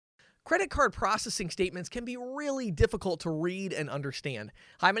Credit card processing statements can be really difficult to read and understand.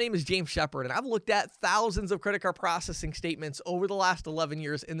 Hi, my name is James Shepard, and I've looked at thousands of credit card processing statements over the last 11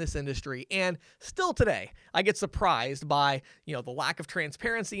 years in this industry, and still today, I get surprised by, the lack of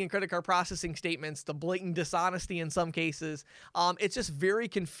transparency in credit card processing statements, the blatant dishonesty in some cases. It's just very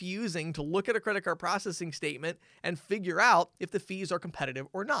confusing to look at a credit card processing statement and figure out if the fees are competitive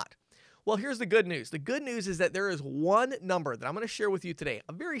or not. Well, here's the good news. The good news is that there is one number that I'm going to share with you today,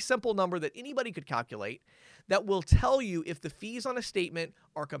 a very simple number that anybody could calculate that will tell you if the fees on a statement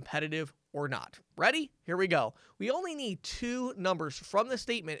are competitive or not. Ready? Here we go. We only need two numbers from the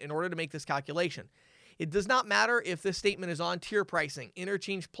statement in order to make this calculation. It does not matter if this statement is on tier pricing,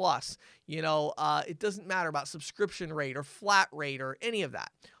 interchange plus, it doesn't matter about subscription rate or flat rate or any of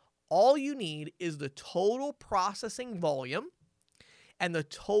that. All you need is the total processing volume and the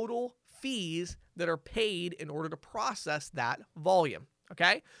total fees that are paid in order to process that volume.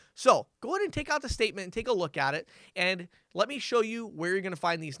 Okay, so go ahead and take out the statement and take a look at it, and let me show you where you're going to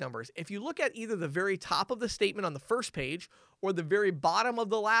find these numbers. If you look at either the very top of the statement on the first page or the very bottom of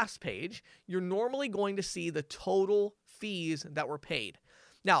the last page, you're normally going to see the total fees that were paid.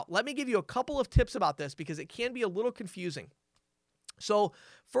 Now, let me give you a couple of tips about this because it can be a little confusing. So,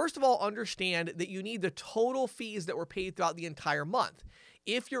 first of all, understand that you need the total fees that were paid throughout the entire month.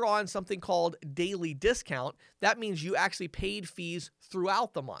 If you're on something called daily discount, that means you actually paid fees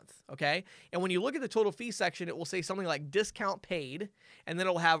throughout the month, okay? And when you look at the total fee section, it will say something like discount paid, and then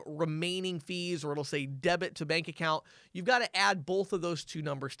it'll have remaining fees, or it'll say debit to bank account. You've got to add both of those two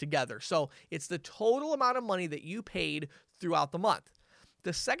numbers together. So it's the total amount of money that you paid throughout the month.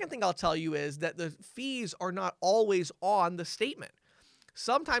 The second thing I'll tell you is that the fees are not always on the statement.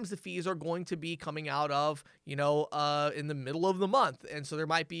 Sometimes the fees are going to be coming out of, in the middle of the month. And so there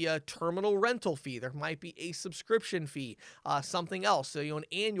might be a terminal rental fee. There might be a subscription fee, something else. So, an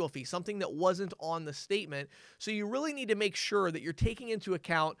annual fee, something that wasn't on the statement. So you really need to make sure that you're taking into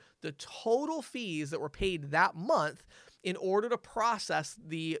account the total fees that were paid that month in order to process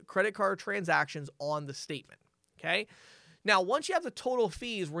the credit card transactions on the statement. Okay. Now, once you have the total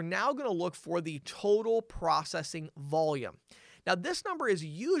fees, we're now going to look for the total processing volume. Now, this number is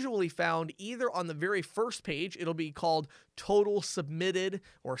usually found either on the very first page. It'll be called total submitted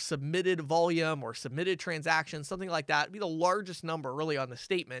or submitted volume or submitted transactions, something like that. It'd be the largest number really on the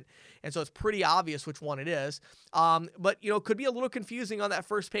statement. And so it's pretty obvious which one it is. But, it could be a little confusing on that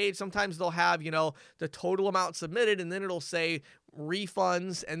first page. Sometimes they'll have, the total amount submitted, and then it'll say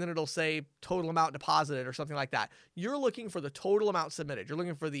refunds, and then it'll say total amount deposited or something like that. You're looking for the total amount submitted. You're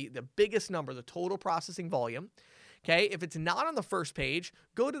looking for the biggest number, the total processing volume. Okay, if it's not on the first page,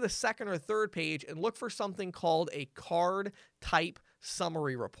 go to the second or third page and look for something called a card type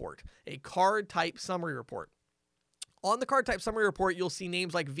summary report. A card type summary report. On the card type summary report, you'll see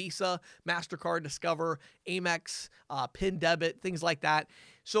names like Visa, MasterCard, Discover, Amex, PIN debit, things like that.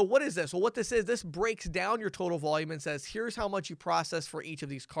 So what is this? Well, what this is, this breaks down your total volume and says, here's how much you process for each of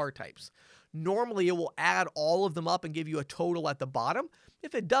these card types. Normally, it will add all of them up and give you a total at the bottom.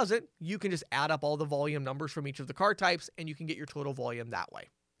 If it doesn't, you can just add up all the volume numbers from each of the card types, and you can get your total volume that way.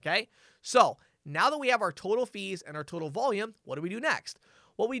 Okay? So now that we have our total fees and our total volume, what do we do next?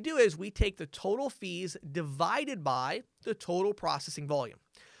 What we do is we take the total fees divided by the total processing volume.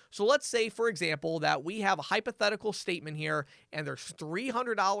 So let's say, for example, that we have a hypothetical statement here, and there's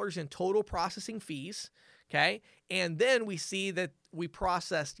 $300 in total processing fees, okay? And then we see that we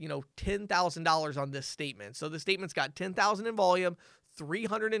processed, $10,000 on this statement. So the statement's got $10,000 in volume,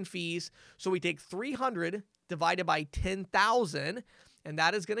 $300 in fees. So we take 300 divided by 10,000, and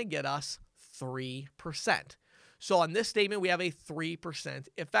that is going to get us 3%. So on this statement, we have a 3%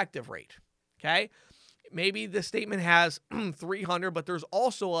 effective rate, okay? Maybe the statement has 300, but there's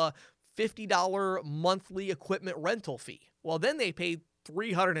also a $50 monthly equipment rental fee. Well, then they paid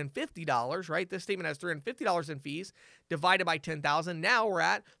 $350, right? This statement has $350 in fees divided by 10,000. Now we're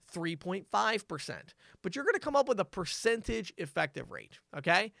at 3.5%. But you're going to come up with a percentage effective rate,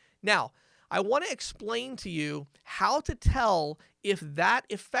 okay? Now, I want to explain to you how to tell if that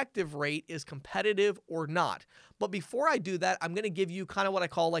effective rate is competitive or not. But before I do that, I'm going to give you kind of what I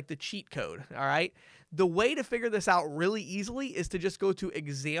call like the cheat code, all right? The way to figure this out really easily is to just go to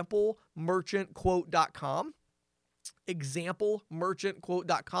examplemerchantquote.com.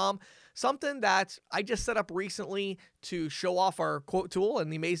 examplemerchantquote.com, something that I just set up recently to show off our quote tool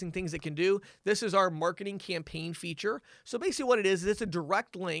and the amazing things it can do. This is our marketing campaign feature. So basically what it is it's a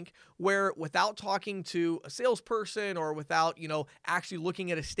direct link where without talking to a salesperson or without, actually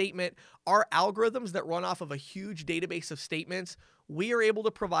looking at a statement, our algorithms that run off of a huge database of statements, we are able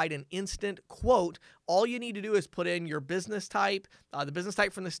to provide an instant quote. All you need to do is put in your business type, the business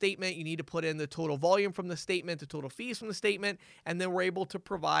type from the statement. You need to put in the total volume from the statement, the total fees from the statement, and then we're able to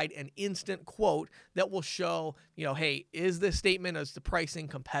provide an instant quote that will show, hey, is this statement, is the pricing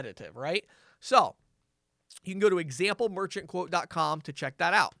competitive, right? So you can go to examplemerchantquote.com to check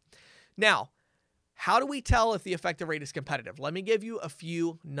that out. Now, how do we tell if the effective rate is competitive? Let me give you a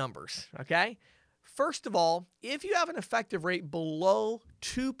few numbers, okay? First of all, if you have an effective rate below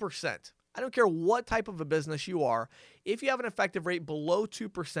 2%, I don't care what type of a business you are, if you have an effective rate below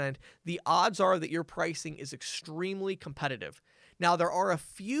 2%, the odds are that your pricing is extremely competitive. Now, there are a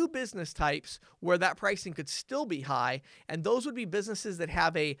few business types where that pricing could still be high, and those would be businesses that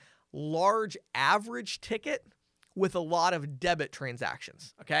have a large average ticket with a lot of debit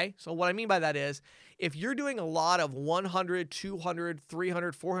transactions, okay? So what I mean by that is if you're doing a lot of $100, $200,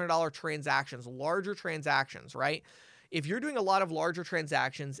 $300, $400 transactions, larger transactions, right? If you're doing a lot of larger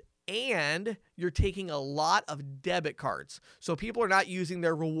transactions and you're taking a lot of debit cards, so people are not using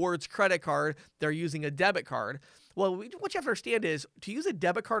their rewards credit card, they're using a debit card. Well, what you have to understand is to use a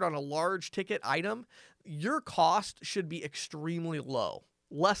debit card on a large ticket item, your cost should be extremely low.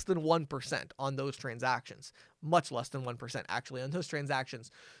 Less than 1% on those transactions, much less than 1% actually on those transactions.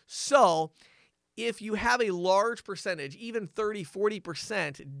 So if you have a large percentage, even 30,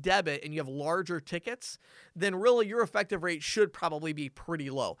 40% debit, and you have larger tickets, then really your effective rate should probably be pretty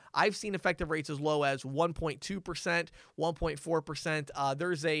low. I've seen effective rates as low as 1.2%, 1.4%.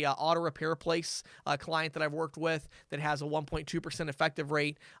 There's a auto repair place client that I've worked with that has a 1.2% effective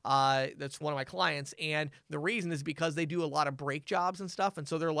rate. That's one of my clients. And the reason is because they do a lot of brake jobs and stuff. And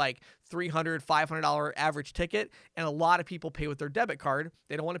so they're like $300, $500 average ticket. And a lot of people pay with their debit card.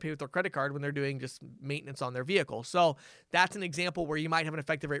 They don't want to pay with their credit card when they're doing just maintenance on their vehicle. So that's an example where you might have an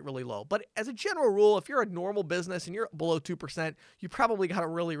effective rate really low. But as a general rule, if you're a normal business and you're below 2%, you probably got a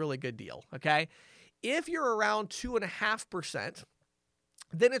really, really good deal, okay? If you're around 2.5%,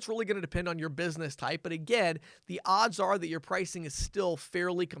 then it's really going to depend on your business type. But again, the odds are that your pricing is still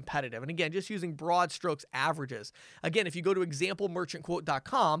fairly competitive. And again, just using broad strokes averages. Again, if you go to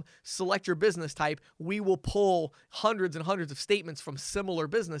examplemerchantquote.com, select your business type, we will pull hundreds and hundreds of statements from similar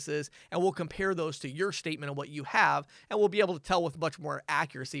businesses, and we'll compare those to your statement and what you have, and we'll be able to tell with much more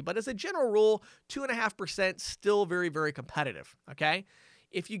accuracy. But as a general rule, 2.5% still very, very competitive, okay?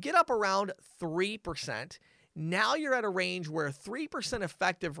 If you get up around 3%, now you're at a range where 3%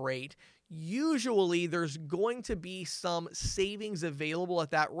 effective rate, usually there's going to be some savings available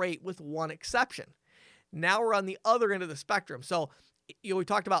at that rate with one exception. Now we're on the other end of the spectrum. So, we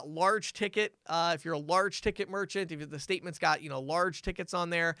talked about large ticket. If you're a large ticket merchant, if the statement's got, large tickets on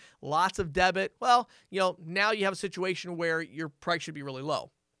there, lots of debit, well, now you have a situation where your price should be really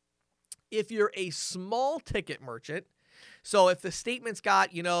low. If you're a small ticket merchant, so if the statement's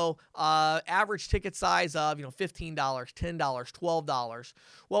got, average ticket size of, $15, $10, $12,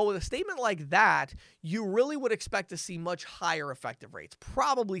 well, with a statement like that, you really would expect to see much higher effective rates,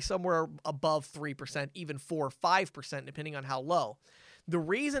 probably somewhere above 3%, even 4 or 5%, depending on how low. The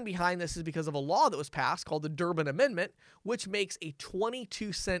reason behind this is because of a law that was passed called the Durbin Amendment, which makes a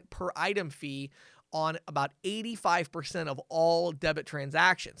 22-cent per item fee on about 85% of all debit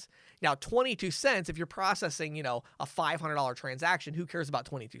transactions. Now, 22 cents, if you're processing, a $500 transaction, who cares about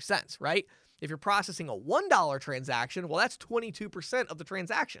 22 cents, right? If you're processing a $1 transaction, well, that's 22% of the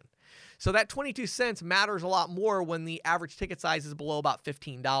transaction. So that 22 cents matters a lot more when the average ticket size is below about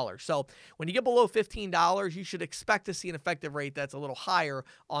 $15. So when you get below $15, you should expect to see an effective rate that's a little higher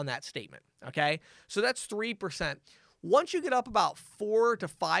on that statement, okay? So that's 3%. Once you get up about 4 to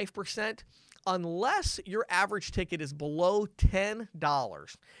 5%, unless your average ticket is below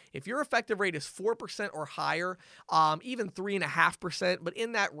 $10, if your effective rate is 4% or higher, even 3.5%, but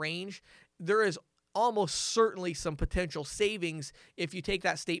in that range, there is almost certainly some potential savings if you take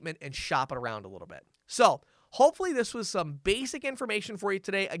that statement and shop it around a little bit. So hopefully this was some basic information for you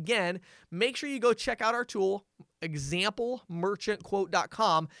today. Again, make sure you go check out our tool,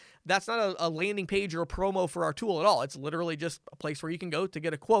 examplemerchantquote.com. That's not a landing page or a promo for our tool at all. It's literally just a place where you can go to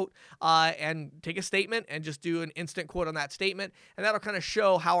get a quote and take a statement and just do an instant quote on that statement. And that'll kind of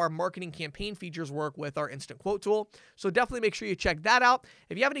show how our marketing campaign features work with our instant quote tool. So definitely make sure you check that out.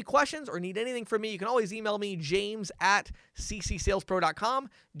 If you have any questions or need anything from me, you can always email me, james@ccsalespro.com,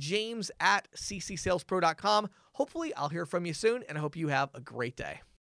 james@ccsalespro.com. Hopefully I'll hear from you soon, and I hope you have a great day.